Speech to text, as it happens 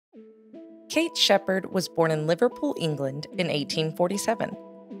Kate Sheppard was born in Liverpool, England in 1847.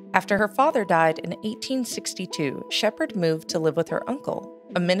 After her father died in 1862, Sheppard moved to live with her uncle,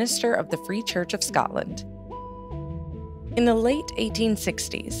 a minister of the Free Church of Scotland. In the late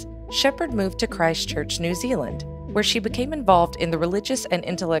 1860s, Sheppard moved to Christchurch, New Zealand, where she became involved in the religious and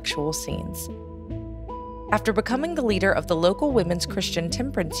intellectual scenes. After becoming the leader of the local Women's Christian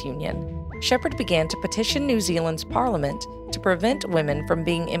Temperance Union, Sheppard began to petition New Zealand's parliament to prevent women from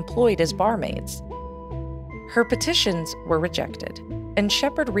being employed as barmaids. Her petitions were rejected, and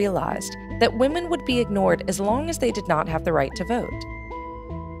Sheppard realized that women would be ignored as long as they did not have the right to vote.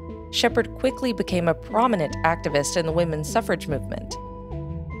 Sheppard quickly became a prominent activist in the women's suffrage movement.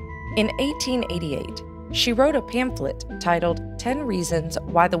 In 1888, she wrote a pamphlet titled 10 Reasons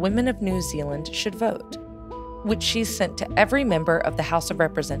Why the Women of New Zealand Should Vote, which she sent to every member of the House of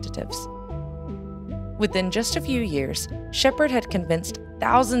Representatives. Within just a few years, Sheppard had convinced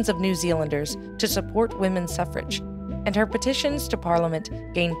thousands of New Zealanders to support women's suffrage, and her petitions to Parliament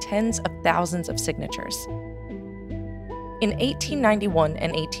gained tens of thousands of signatures. In 1891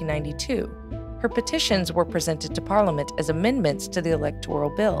 and 1892, her petitions were presented to Parliament as amendments to the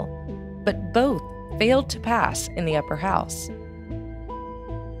Electoral Bill, but both failed to pass in the upper house.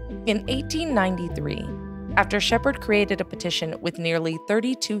 In 1893, after Sheppard created a petition with nearly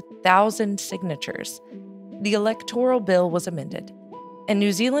 32,000 signatures, the Electoral Bill was amended, and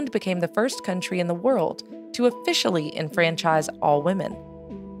New Zealand became the first country in the world to officially enfranchise all women.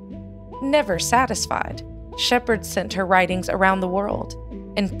 Never satisfied, Sheppard sent her writings around the world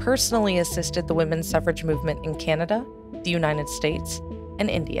and personally assisted the women's suffrage movement in Canada, the United States, and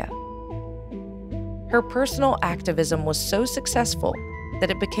India. Her personal activism was so successful that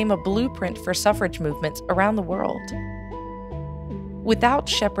it became a blueprint for suffrage movements around the world. Without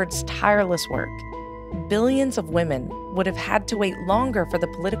Sheppard's tireless work, billions of women would have had to wait longer for the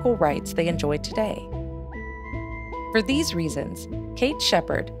political rights they enjoy today. For these reasons, Kate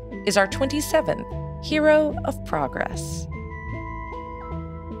Sheppard is our 27th Hero of Progress.